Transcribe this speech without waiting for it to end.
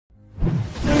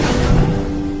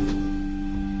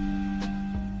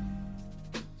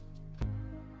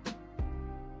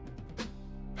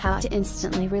to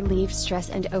instantly relieve stress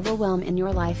and overwhelm in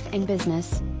your life and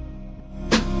business.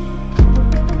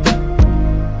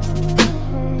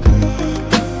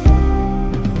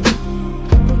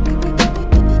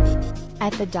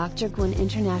 At the Dr. Gwen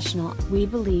International, we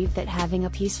believe that having a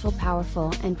peaceful,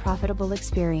 powerful, and profitable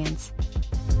experience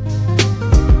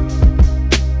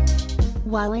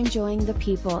while enjoying the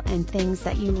people and things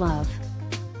that you love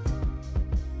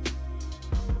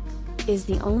is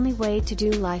the only way to do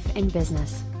life and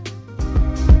business.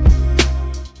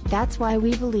 That's why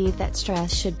we believe that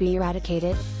stress should be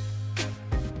eradicated.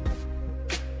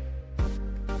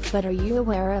 But are you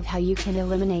aware of how you can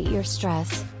eliminate your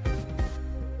stress?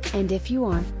 And if you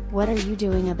are, what are you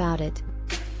doing about it?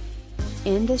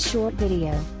 In this short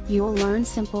video, you will learn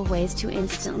simple ways to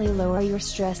instantly lower your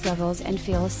stress levels and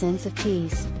feel a sense of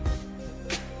peace.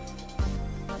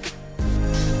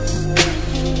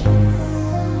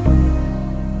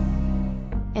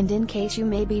 And in case you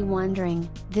may be wondering,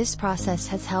 this process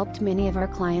has helped many of our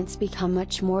clients become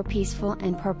much more peaceful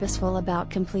and purposeful about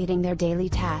completing their daily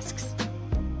tasks.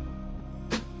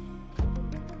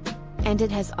 And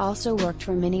it has also worked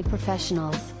for many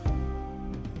professionals.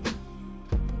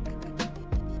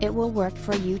 It will work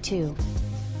for you too.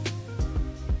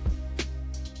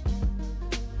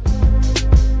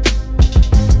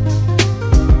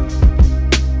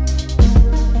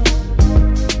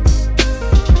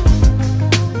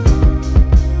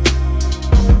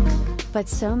 But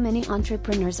so many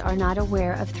entrepreneurs are not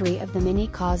aware of 3 of the many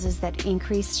causes that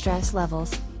increase stress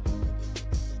levels.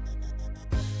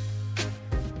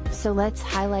 So let's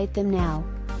highlight them now.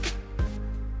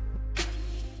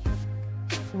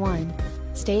 1.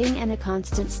 Staying in a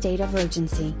constant state of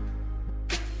urgency.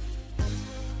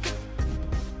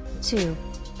 2.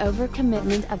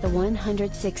 Overcommitment of the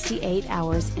 168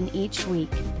 hours in each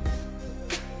week.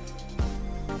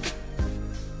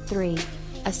 3.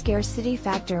 A scarcity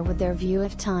factor with their view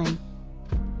of time.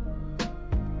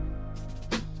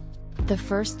 The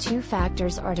first 2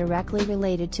 factors are directly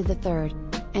related to the third,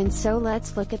 and so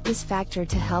let's look at this factor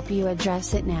to help you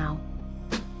address it now.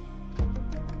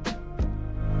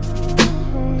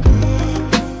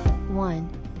 1.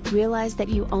 Realize that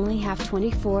you only have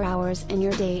 24 hours in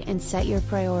your day and set your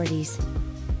priorities.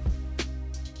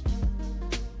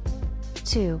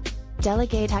 2.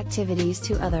 Delegate activities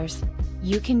to others.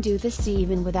 You can do this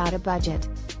even without a budget.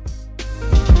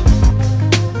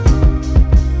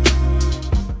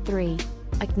 3.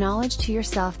 Acknowledge to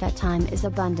yourself that time is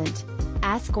abundant.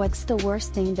 Ask what's the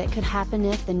worst thing that could happen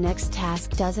if the next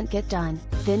task doesn't get done,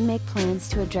 then make plans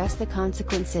to address the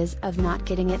consequences of not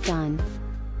getting it done.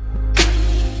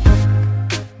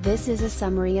 This is a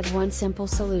summary of one simple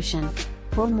solution.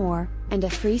 For more, and a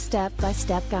free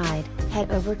step-by-step guide, head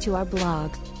over to our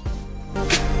blog.